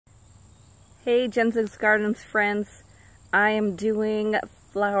Hey Jenza's Gardens friends, I am doing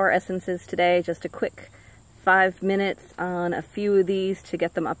flower essences today, just a quick 5 minutes on a few of these to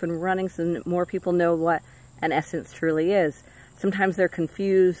get them up and running so more people know what an essence truly is. Sometimes they're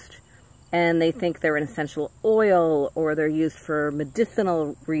confused and they think they're an essential oil or they're used for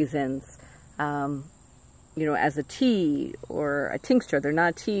medicinal reasons, you know, as a tea or a tincture. They're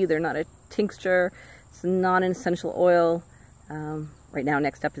not a tea, they're not a tincture, it's not an essential oil. Right now,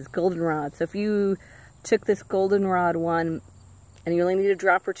 next up is Goldenrod. So if you took this Goldenrod one and you only need a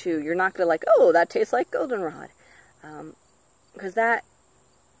drop or two, you're not going to like, oh, that tastes like Goldenrod. Because that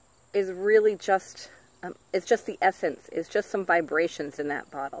is really just, it's just the essence. It's just some vibrations in that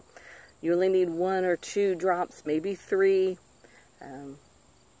bottle. You only need 1 or 2 drops, maybe 3,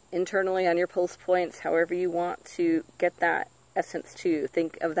 internally on your pulse points, however you want to get that essence to.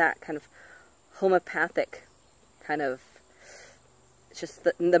 Think of that kind of homeopathic kind of, just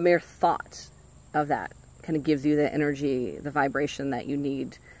the mere thought of that kind of gives you the energy, the vibration that you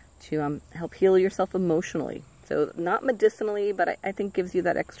need to help heal yourself emotionally. So not medicinally, but I think gives you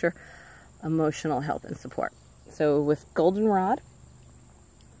that extra emotional help and support. So with Goldenrod,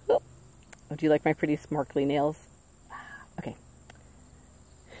 oh, do you like my pretty sparkly nails? Okay.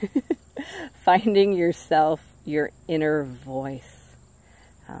 Finding yourself, your inner voice.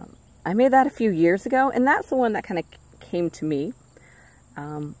 I made that a few years ago, and that's the one that kind of came to me.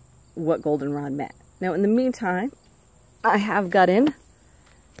 What Goldenrod meant. Now, in the meantime, I have gotten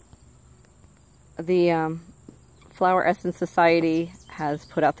the Flower Essence Society has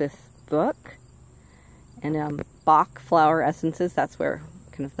put out this book, and Bach Flower Essences. That's where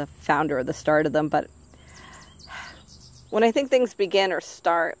kind of the founder or the start of them. But when I think things begin or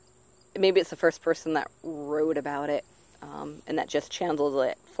start, maybe it's the first person that wrote about it, and that just channeled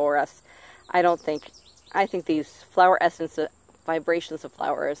it for us. I think these flower essences, vibrations of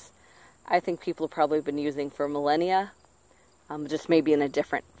flowers, I think people have probably been using for millennia, just maybe in a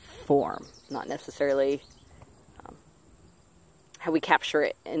different form, not necessarily how we capture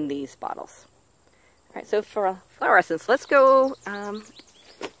it in these bottles. All right, so for a flower essence, let's go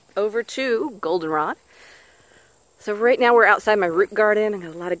over to Goldenrod. So right now we're outside my root garden. I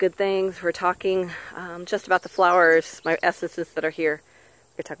got a lot of good things. We're talking just about the flowers, my essences that are here.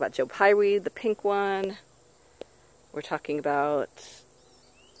 We're going to talk about Joe Pyeweed, the pink one. We're talking about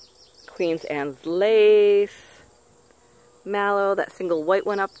Queen's Anne's Lace, Mallow, that single white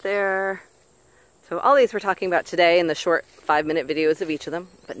one up there. So all these we're talking about today in the short 5-minute videos of each of them.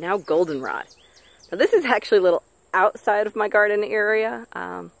 But now Goldenrod. Now this is actually a little outside of my garden area.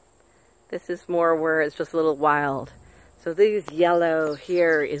 This is more where it's just a little wild. So this yellow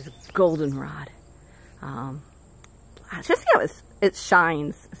here is Goldenrod. Just see how it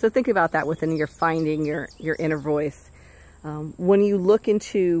shines. So think about that within your finding your inner voice. When you look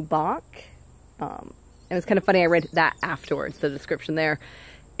into Bach, it was kind of funny, I read that afterwards, the description there.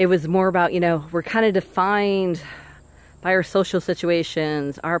 It was more about, you know, we're kind of defined by our social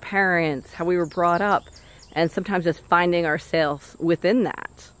situations, our parents, how we were brought up, and sometimes just finding ourselves within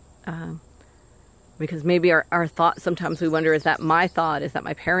that. Because maybe our thoughts, sometimes we wonder, is that my thought? Is that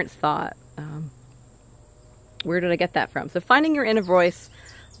my parents' thought? Where did I get that from? So finding your inner voice,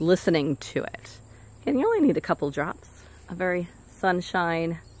 listening to it. And you only need a couple drops. A very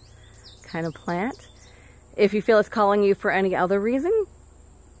sunshine kind of plant. If you feel it's calling you for any other reason,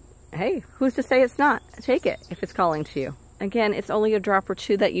 hey, who's to say it's not? Take it if it's calling to you. Again, it's only a drop or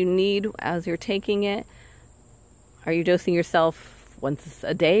 2 that you need as you're taking it. Are you dosing yourself once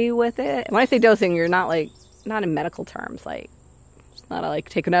a day with it? When I say dosing, you're not in medical terms. Like, it's not like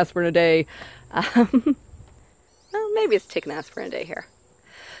take an aspirin a day. Well, maybe it's take an aspirin a day here.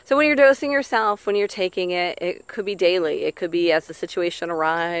 So when you're dosing yourself, when you're taking it, it could be daily. It could be as the situation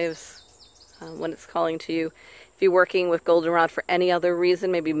arrives, when it's calling to you. If you're working with Goldenrod for any other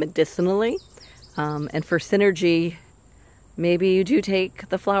reason, maybe medicinally, and for synergy, maybe you do take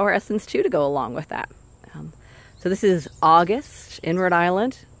the flower essence too to go along with that. So this is August in Rhode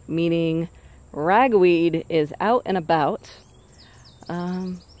Island, meaning ragweed is out and about,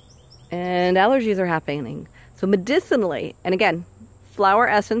 and allergies are happening. So medicinally, and again, flower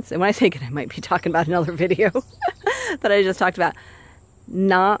essence, and when I say it, I might be talking about another video that I just talked about.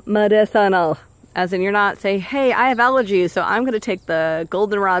 Not medicinal. As in, you're not saying, hey, I have allergies, so I'm going to take the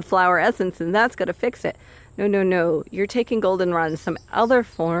Goldenrod flower essence and that's going to fix it. No, no, no. You're taking Goldenrod in some other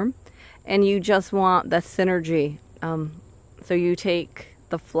form and you just want the synergy. So you take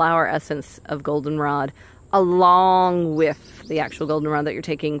the flower essence of Goldenrod along with the actual Goldenrod that you're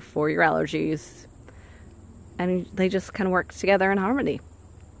taking for your allergies. And they just kind of work together in harmony.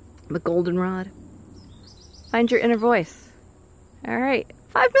 The Goldenrod. Find your inner voice. All right.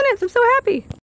 5 minutes, I'm so happy.